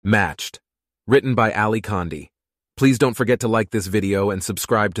Matched. Written by Ali Condi. Please don't forget to like this video and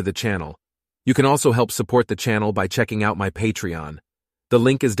subscribe to the channel. You can also help support the channel by checking out my Patreon. The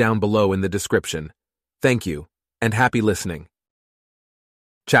link is down below in the description. Thank you, and happy listening.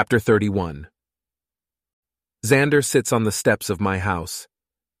 Chapter 31. Xander sits on the steps of my house.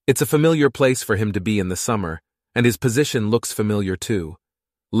 It's a familiar place for him to be in the summer, and his position looks familiar too.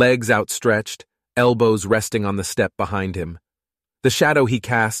 Legs outstretched, elbows resting on the step behind him. The shadow he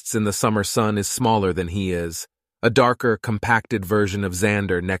casts in the summer sun is smaller than he is, a darker, compacted version of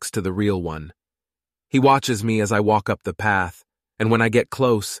Xander next to the real one. He watches me as I walk up the path, and when I get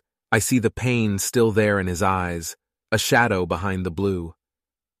close, I see the pain still there in his eyes, a shadow behind the blue.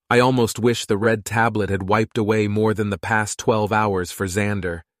 I almost wish the red tablet had wiped away more than the past 12 hours for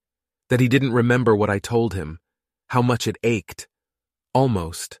Xander, that he didn't remember what I told him, how much it ached.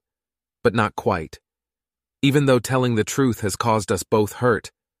 Almost, but not quite. Even though telling the truth has caused us both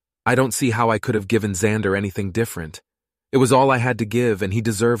hurt, I don't see how I could have given Xander anything different. It was all I had to give, and he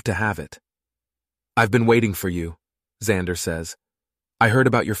deserved to have it. "I've been waiting for you," Xander says. "I heard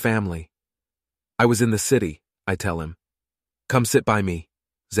about your family." "I was in the city," I tell him. "Come sit by me,"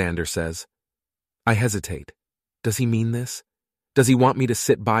 Xander says. I hesitate. Does he mean this? Does he want me to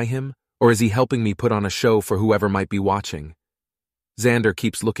sit by him, or is he helping me put on a show for whoever might be watching? Xander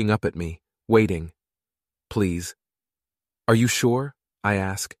keeps looking up at me, waiting. "Please." "Are you sure?" I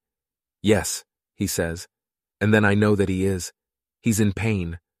ask. "Yes," he says, and then I know that he is. He's in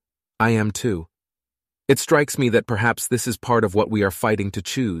pain. I am too. It strikes me that perhaps this is part of what we are fighting to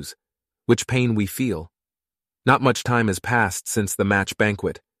choose, which pain we feel. Not much time has passed since the match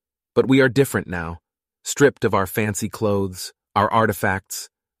banquet, but we are different now, stripped of our fancy clothes, our artifacts,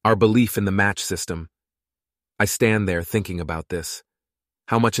 our belief in the match system. I stand there thinking about this.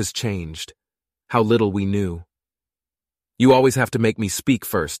 How much has changed? How little we knew. "You always have to make me speak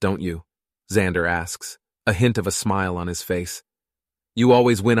first, don't you?" Xander asks, a hint of a smile on his face. "You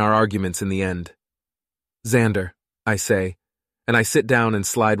always win our arguments in the end." "Xander," I say, and I sit down and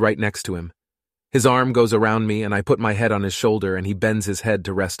slide right next to him. His arm goes around me and I put my head on his shoulder and he bends his head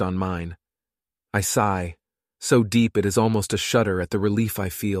to rest on mine. I sigh, so deep it is almost a shudder at the relief I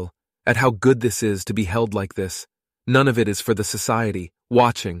feel, at how good this is to be held like this. None of it is for the society,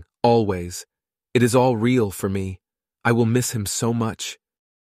 watching, always. It is all real for me. I will miss him so much.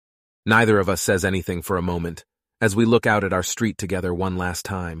 Neither of us says anything for a moment, as we look out at our street together one last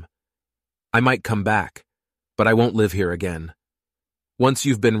time. I might come back, but I won't live here again. Once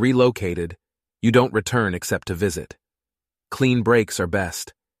you've been relocated, you don't return except to visit. Clean breaks are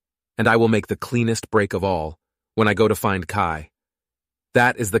best, and I will make the cleanest break of all when I go to find Kai.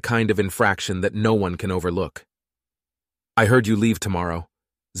 That is the kind of infraction that no one can overlook. "I heard you leave tomorrow,"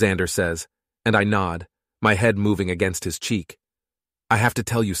 Xander says, and I nod, my head moving against his cheek. "I have to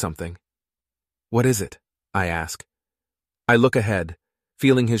tell you something." "What is it?" I ask. I look ahead,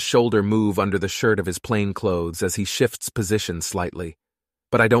 feeling his shoulder move under the shirt of his plain clothes as he shifts position slightly,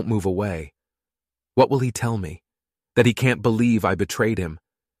 but I don't move away. What will he tell me? That he can't believe I betrayed him?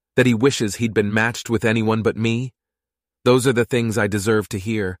 That he wishes he'd been matched with anyone but me? Those are the things I deserve to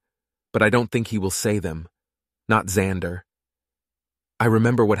hear, but I don't think he will say them. Not Xander. "I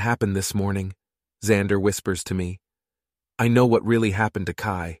remember what happened this morning," Xander whispers to me. "I know what really happened to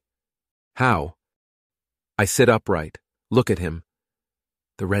Kai." "How?" I sit upright, look at him.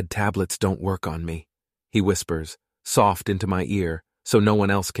 "The red tablets don't work on me," he whispers, soft into my ear, so no one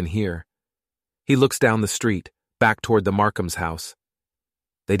else can hear. He looks down the street, back toward the Markham's house.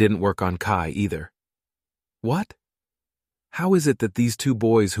 "They didn't work on Kai either." "What? How is it that these two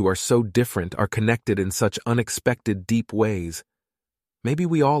boys who are so different are connected in such unexpected, deep ways? Maybe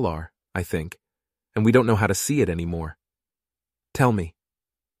we all are, I think, and we don't know how to see it anymore. Tell me."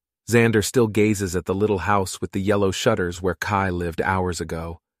 Xander still gazes at the little house with the yellow shutters where Kai lived hours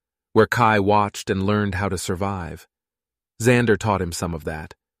ago, where Kai watched and learned how to survive. Xander taught him some of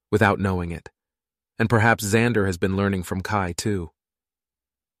that, without knowing it. And perhaps Xander has been learning from Kai too.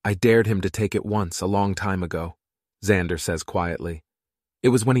 "I dared him to take it once, a long time ago," Xander says quietly. "It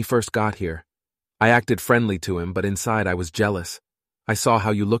was when he first got here. I acted friendly to him, but inside I was jealous. I saw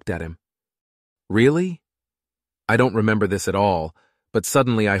how you looked at him." "Really?" I don't remember this at all, but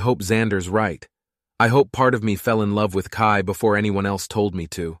suddenly I hope Xander's right. I hope part of me fell in love with Kai before anyone else told me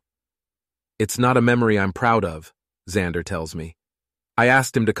to. "It's not a memory I'm proud of," Xander tells me. "I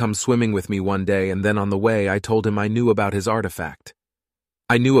asked him to come swimming with me one day, and then on the way I told him I knew about his artifact.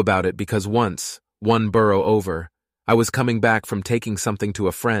 I knew about it because once, one borough over, I was coming back from taking something to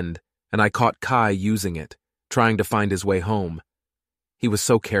a friend, and I caught Kai using it, trying to find his way home. He was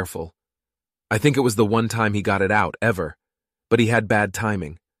so careful. I think it was the one time he got it out, ever, but he had bad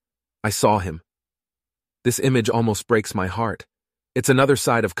timing. I saw him. This image almost breaks my heart. It's another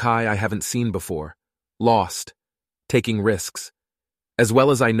side of Kai I haven't seen before. Lost. Taking risks. As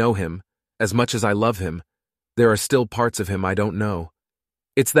well as I know him, as much as I love him, there are still parts of him I don't know.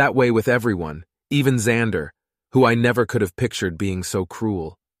 It's that way with everyone, even Xander, who I never could have pictured being so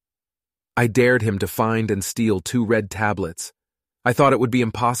cruel. I dared him to find and steal 2 red tablets. I thought it would be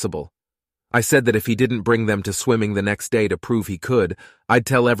impossible. I said that if he didn't bring them to swimming the next day to prove he could, I'd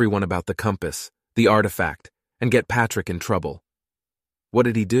tell everyone about the compass, the artifact, and get Patrick in trouble. What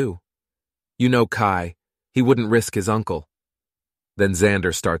did he do? You know Kai, he wouldn't risk his uncle. Then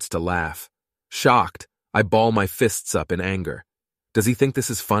Xander starts to laugh. Shocked, I ball my fists up in anger. Does he think this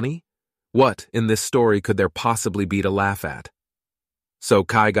is funny? What, in this story, could there possibly be to laugh at? So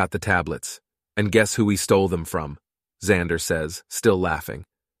Kai got the tablets, and guess who he stole them from? Xander says, still laughing.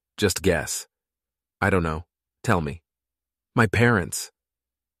 Just guess. I don't know. Tell me. My parents.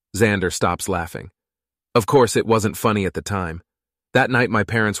 Xander stops laughing. Of course, it wasn't funny at the time. That night my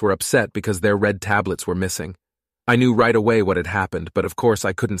parents were upset because their red tablets were missing. I knew right away what had happened, but of course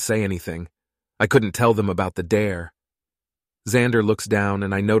I couldn't say anything. I couldn't tell them about the dare. Xander looks down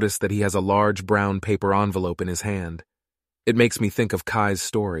and I notice that he has a large brown paper envelope in his hand. It makes me think of Kai's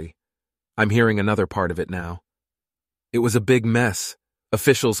story. I'm hearing another part of it now. It was a big mess.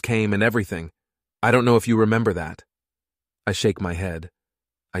 Officials came and everything. I don't know if you remember that. I shake my head.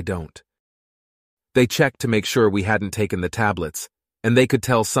 I don't. They checked to make sure we hadn't taken the tablets, and they could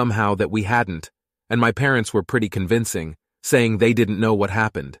tell somehow that we hadn't, and my parents were pretty convincing, saying they didn't know what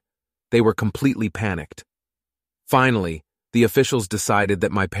happened. They were completely panicked. Finally, the officials decided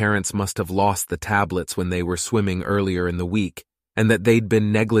that my parents must have lost the tablets when they were swimming earlier in the week, and that they'd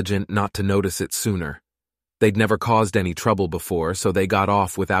been negligent not to notice it sooner. They'd never caused any trouble before, so they got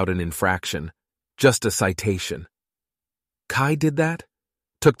off without an infraction. Just a citation. Kai did that?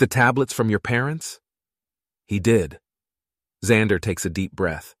 Took the tablets from your parents? He did. Xander takes a deep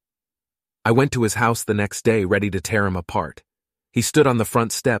breath. I went to his house the next day ready to tear him apart. He stood on the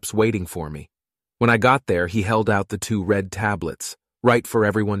front steps waiting for me. When I got there, he held out the 2 red tablets, right for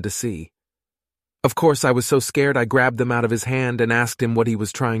everyone to see. Of course, I was so scared I grabbed them out of his hand and asked him what he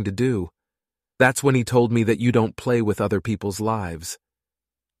was trying to do. That's when he told me that you don't play with other people's lives.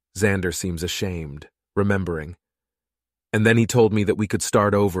 Xander seems ashamed, remembering. And then he told me that we could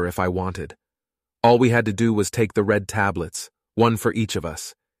start over if I wanted. All we had to do was take the red tablets, 1 for each of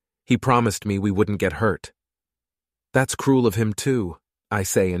us. He promised me we wouldn't get hurt. That's cruel of him too, I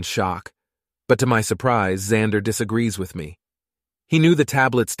say in shock. But to my surprise, Xander disagrees with me. He knew the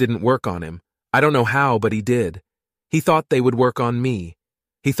tablets didn't work on him. I don't know how, but he did. He thought they would work on me.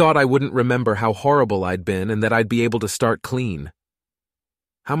 He thought I wouldn't remember how horrible I'd been and that I'd be able to start clean.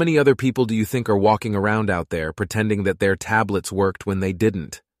 How many other people do you think are walking around out there pretending that their tablets worked when they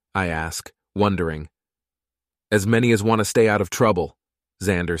didn't? I ask, wondering. As many as want to stay out of trouble,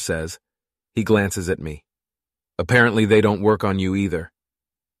 Xander says. He glances at me. Apparently they don't work on you either.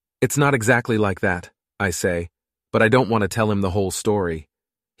 It's not exactly like that, I say, but I don't want to tell him the whole story.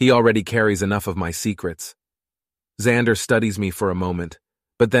 He already carries enough of my secrets. Xander studies me for a moment,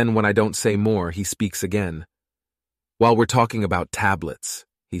 but then when I don't say more, he speaks again. While we're talking about tablets,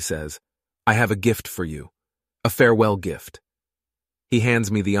 he says, I have a gift for you, a farewell gift. He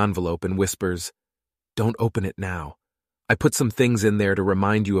hands me the envelope and whispers, Don't open it now. I put some things in there to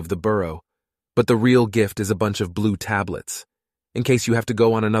remind you of the burrow, but the real gift is a bunch of blue tablets, in case you have to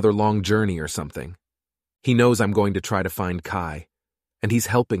go on another long journey or something. He knows I'm going to try to find Kai, and he's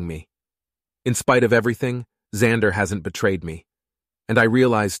helping me. In spite of everything, Xander hasn't betrayed me. And I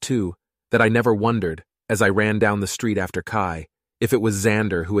realize, too, that I never wondered, as I ran down the street after Kai, if it was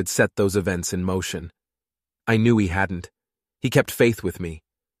Xander who had set those events in motion. I knew he hadn't. He kept faith with me.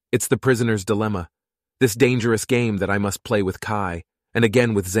 It's the prisoner's dilemma, this dangerous game that I must play with Kai, and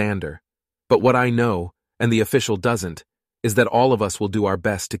again with Xander. But what I know, and the official doesn't, is that all of us will do our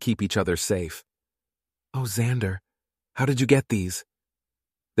best to keep each other safe. Oh, Xander, how did you get these?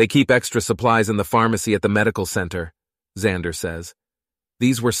 They keep extra supplies in the pharmacy at the medical center, Xander says.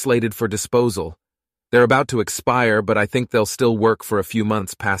 These were slated for disposal. They're about to expire, but I think they'll still work for a few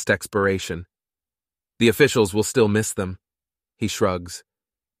months past expiration. The officials will still miss them. He shrugs.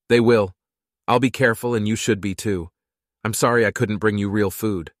 They will. I'll be careful, and you should be too. I'm sorry I couldn't bring you real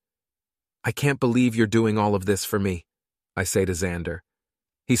food. I can't believe you're doing all of this for me, I say to Xander.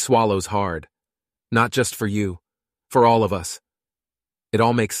 He swallows hard. Not just for you, for all of us. It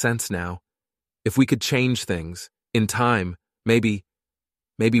all makes sense now. If we could change things, in time, maybe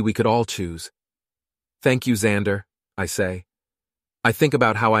we could all choose. Thank you, Xander, I say. I think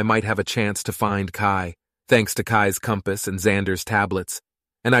about how I might have a chance to find Kai, thanks to Kai's compass and Xander's tablets,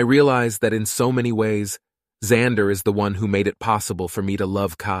 And I realize that in so many ways, Xander is the one who made it possible for me to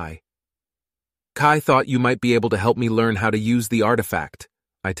love Kai. Kai thought you might be able to help me learn how to use the artifact,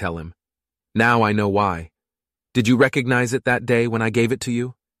 I tell him. Now I know why. Did you recognize it that day when I gave it to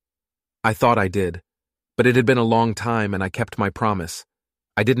you? I thought I did, but it had been a long time and I kept my promise.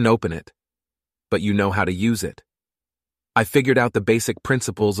 I didn't open it. But you know how to use it. I figured out the basic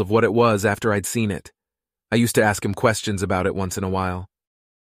principles of what it was after I'd seen it. I used to ask him questions about it once in a while.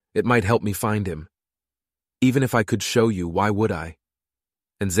 It might help me find him. Even if I could show you, why would I?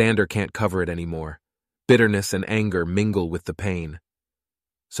 And Xander can't cover it anymore. Bitterness and anger mingle with the pain.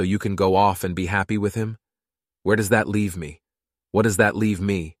 So you can go off and be happy with him? Where does that leave me? What does that leave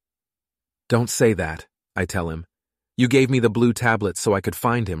me? Don't say that, I tell him. You gave me the blue tablet so I could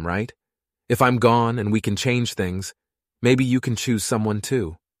find him, right? If I'm gone and we can change things, maybe you can choose someone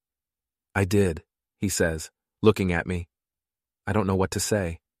too. I did, he says, looking at me. I don't know what to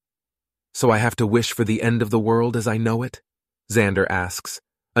say. So I have to wish for the end of the world as I know it? Xander asks,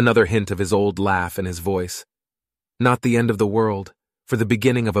 another hint of his old laugh in his voice. Not the end of the world, for the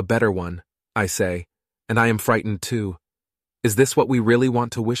beginning of a better one, I say, and I am frightened too. Is this what we really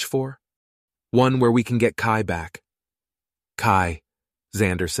want to wish for? One where we can get Kai back. Kai,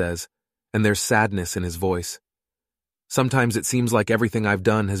 Xander says, and there's sadness in his voice. Sometimes it seems like everything I've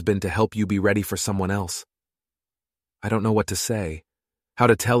done has been to help you be ready for someone else. I don't know what to say, how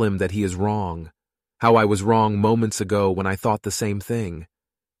to tell him that he is wrong, how I was wrong moments ago when I thought the same thing.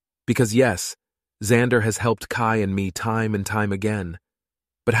 Because yes, Xander has helped Kai and me time and time again.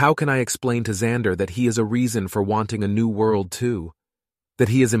 But how can I explain to Xander that he is a reason for wanting a new world too? That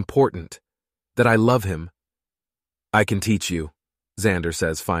he is important? That I love him? I can teach you, Xander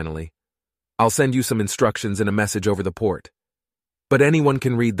says finally. I'll send you some instructions in a message over the port. But anyone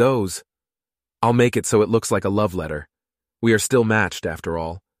can read those. I'll make it so it looks like a love letter. We are still matched, after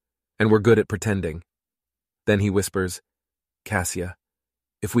all, and we're good at pretending. Then he whispers, Cassia,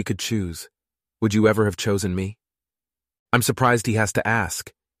 if we could choose, would you ever have chosen me? I'm surprised he has to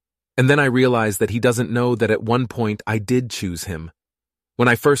ask. And then I realize that he doesn't know that at one point I did choose him. When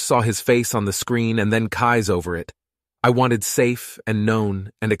I first saw his face on the screen and then Kai's over it, I wanted safe and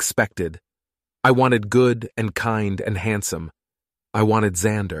known and expected. I wanted good and kind and handsome. I wanted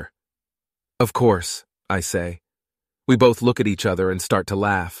Xander. Of course, I say. We both look at each other and start to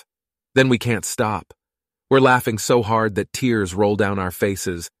laugh. Then we can't stop. We're laughing so hard that tears roll down our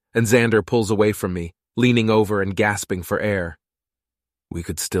faces, and Xander pulls away from me, leaning over and gasping for air. We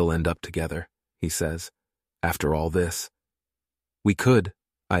could still end up together, he says, after all this. We could,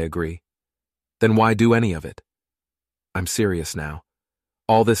 I agree. Then why do any of it? I'm serious now.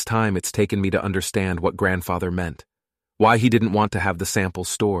 All this time it's taken me to understand what grandfather meant, why he didn't want to have the sample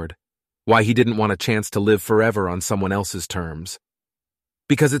stored, why he didn't want a chance to live forever on someone else's terms.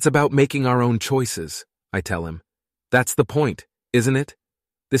 Because it's about making our own choices, I tell him. That's the point, isn't it?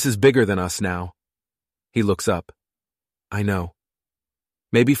 This is bigger than us now. He looks up. I know.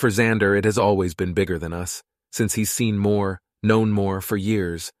 Maybe for Xander it has always been bigger than us, since he's seen more, known more for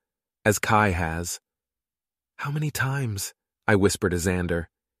years, as Kai has. How many times? I whisper to Xander.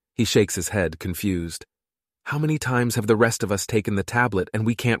 He shakes his head, confused. How many times have the rest of us taken the tablet and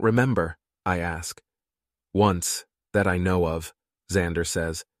we can't remember? I ask. Once, that I know of, Xander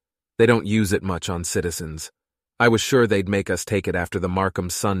says. They don't use it much on citizens. I was sure they'd make us take it after the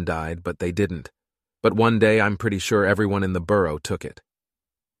Markham's son died, but they didn't. But one day I'm pretty sure everyone in the borough took it.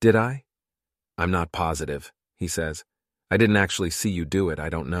 Did I? I'm not positive, he says. I didn't actually see you do it, I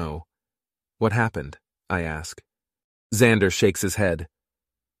don't know. What happened? I ask. Xander shakes his head.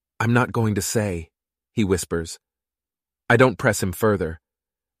 I'm not going to say, he whispers. I don't press him further.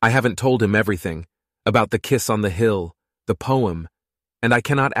 I haven't told him everything, about the kiss on the hill, the poem, and I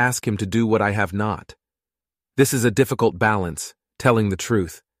cannot ask him to do what I have not. This is a difficult balance, telling the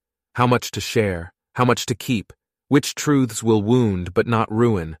truth. How much to share, how much to keep, which truths will wound but not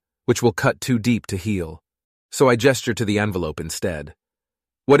ruin, which will cut too deep to heal. So I gesture to the envelope instead.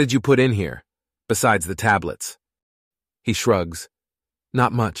 What did you put in here, besides the tablets? He shrugs.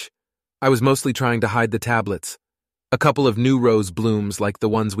 Not much. I was mostly trying to hide the tablets. A couple of new rose blooms like the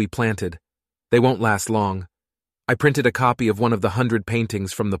ones we planted. They won't last long. I printed a copy of one of the 100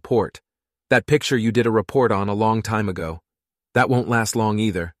 paintings from the port. That picture you did a report on a long time ago. That won't last long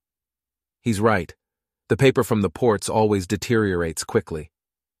either. He's right. The paper from the ports always deteriorates quickly.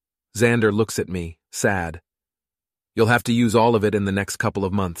 Xander looks at me, sad. You'll have to use all of it in the next couple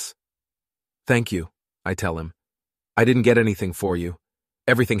of months. Thank you, I tell him. I didn't get anything for you.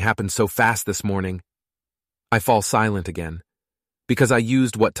 Everything happened so fast this morning. I fall silent again, because I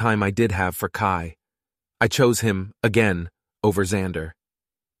used what time I did have for Kai. I chose him, again, over Xander.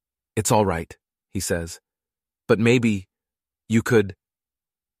 It's all right, he says. But maybe you could.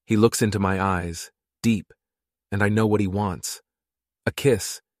 He looks into my eyes, deep, and I know what he wants. A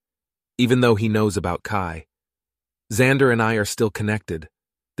kiss, even though he knows about Kai. Xander and I are still connected.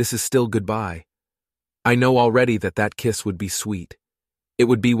 This is still goodbye. I know already that that kiss would be sweet. It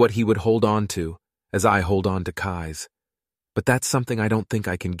would be what he would hold on to, as I hold on to Kai's. But that's something I don't think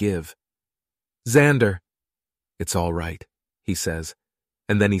I can give. Xander! It's all right, he says,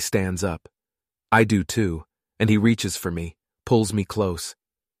 and then he stands up. I do too, and he reaches for me, pulls me close.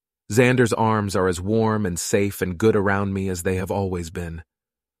 Xander's arms are as warm and safe and good around me as they have always been.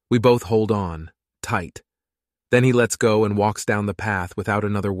 We both hold on, tight. Then he lets go and walks down the path without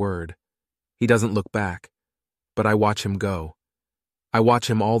another word. He doesn't look back, but I watch him go. I watch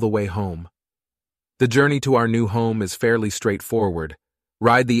him all the way home. The journey to our new home is fairly straightforward.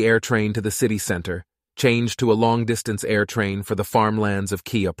 Ride the air train to the city center, change to a long-distance air train for the farmlands of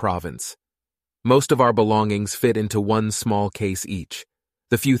Kia province. Most of our belongings fit into one small case each.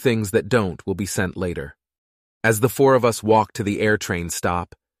 The few things that don't will be sent later. As the four of us walk to the air train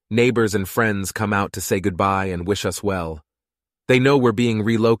stop, neighbors and friends come out to say goodbye and wish us well. They know we're being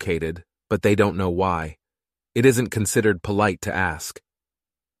relocated, but they don't know why. It isn't considered polite to ask.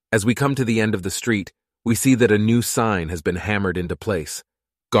 As we come to the end of the street, we see that a new sign has been hammered into place.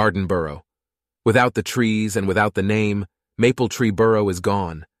 Garden Borough. Without the trees and without the name, Maple Tree Borough is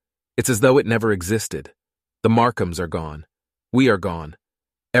gone. It's as though it never existed. The Markhams are gone. We are gone.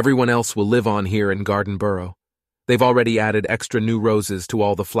 Everyone else will live on here in Garden Borough. They've already added extra new roses to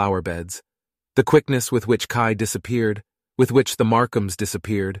all the flower beds. The quickness with which Kai disappeared, with which the Markhams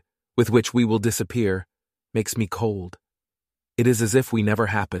disappeared, with which we will disappear, makes me cold. It is as if we never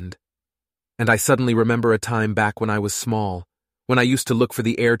happened. And I suddenly remember a time back when I was small, when I used to look for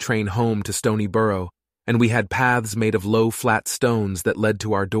the air train home to Stony Borough, and we had paths made of low, flat stones that led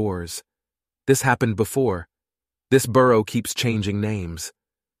to our doors. This happened before. This borough keeps changing names.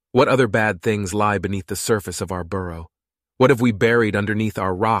 What other bad things lie beneath the surface of our borough? What have we buried underneath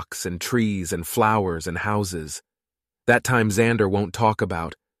our rocks and trees and flowers and houses? That time Xander won't talk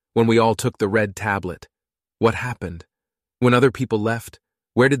about, when we all took the red tablet. What happened? When other people left,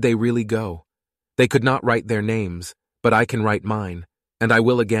 where did they really go? They could not write their names, but I can write mine, and I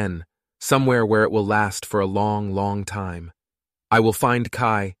will again, somewhere where it will last for a long, long time. I will find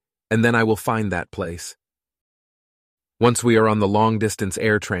Kai, and then I will find that place. Once we are on the long-distance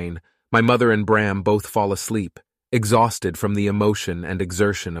air train, my mother and Bram both fall asleep, exhausted from the emotion and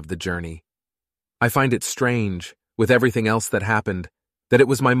exertion of the journey. I find it strange, with everything else that happened, that it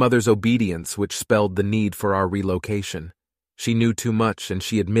was my mother's obedience which spelled the need for our relocation. She knew too much, and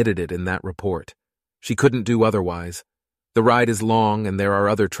she admitted it in that report. She couldn't do otherwise. The ride is long, and there are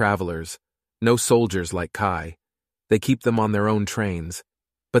other travelers. No soldiers like Kai. They keep them on their own trains.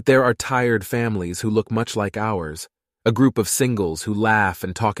 But there are tired families who look much like ours, a group of singles who laugh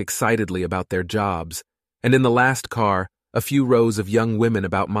and talk excitedly about their jobs, and in the last car, a few rows of young women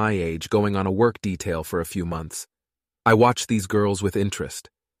about my age going on a work detail for a few months. I watch these girls with interest.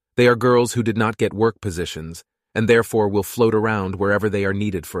 They are girls who did not get work positions, and therefore will float around wherever they are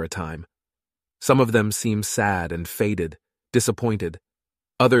needed for a time. Some of them seem sad and faded, disappointed.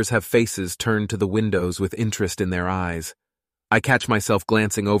 Others have faces turned to the windows with interest in their eyes. I catch myself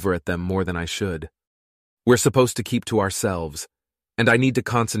glancing over at them more than I should. We're supposed to keep to ourselves, and I need to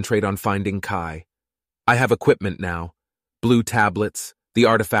concentrate on finding Kai. I have equipment now: blue tablets, the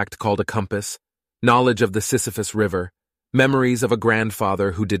artifact called a compass, knowledge of the Sisyphus River, memories of a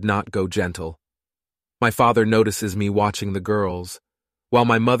grandfather who did not go gentle. My father notices me watching the girls. While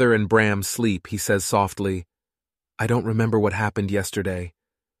my mother and Bram sleep, he says softly, "I don't remember what happened yesterday,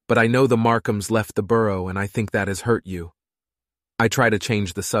 but I know the Markhams left the borough, and I think that has hurt you." I try to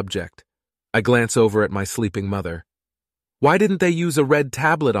change the subject. I glance over at my sleeping mother. "Why didn't they use a red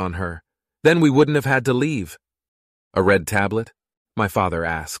tablet on her? Then we wouldn't have had to leave." "A red tablet?" my father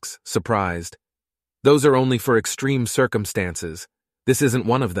asks, surprised. "Those are only for extreme circumstances. This isn't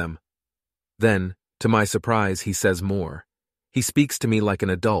one of them." Then, to my surprise, he says more. He speaks to me like an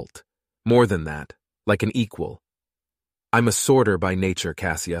adult. More than that, like an equal. "I'm a sorter by nature,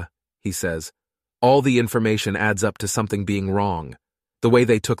 Cassia," he says. "All the information adds up to something being wrong. The way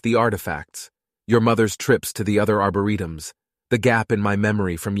they took the artifacts, your mother's trips to the other arboretums, the gap in my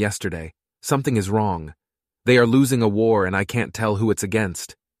memory from yesterday. Something is wrong. They are losing a war, and I can't tell who it's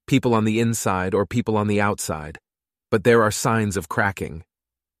against, people on the inside or people on the outside. But there are signs of cracking."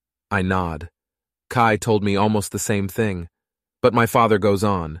 I nod. Kai told me almost the same thing, but my father goes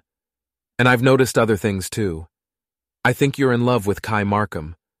on. "And I've noticed other things too. I think you're in love with Kai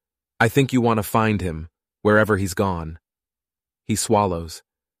Markham. I think you want to find him, wherever he's gone." He swallows.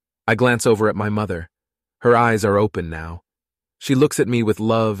 I glance over at my mother. Her eyes are open now. She looks at me with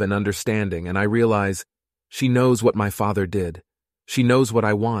love and understanding, and I realize she knows what my father did. She knows what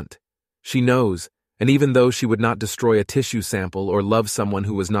I want. She knows, and even though she would not destroy a tissue sample or love someone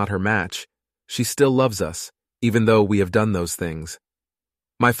who was not her match, she still loves us, even though we have done those things.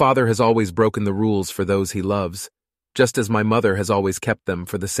 My father has always broken the rules for those he loves, just as my mother has always kept them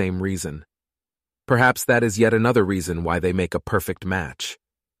for the same reason. Perhaps that is yet another reason why they make a perfect match.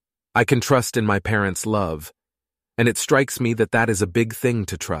 I can trust in my parents' love, and it strikes me that that is a big thing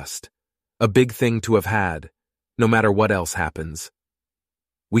to trust, a big thing to have had, no matter what else happens.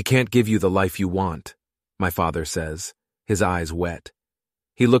 We can't give you the life you want, my father says, his eyes wet.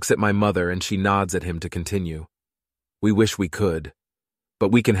 He looks at my mother and she nods at him to continue. We wish we could,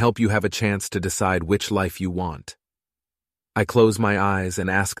 but we can help you have a chance to decide which life you want. I close my eyes and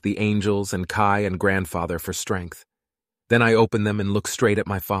ask the angels and Kai and grandfather for strength. Then I open them and look straight at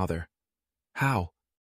my father. How?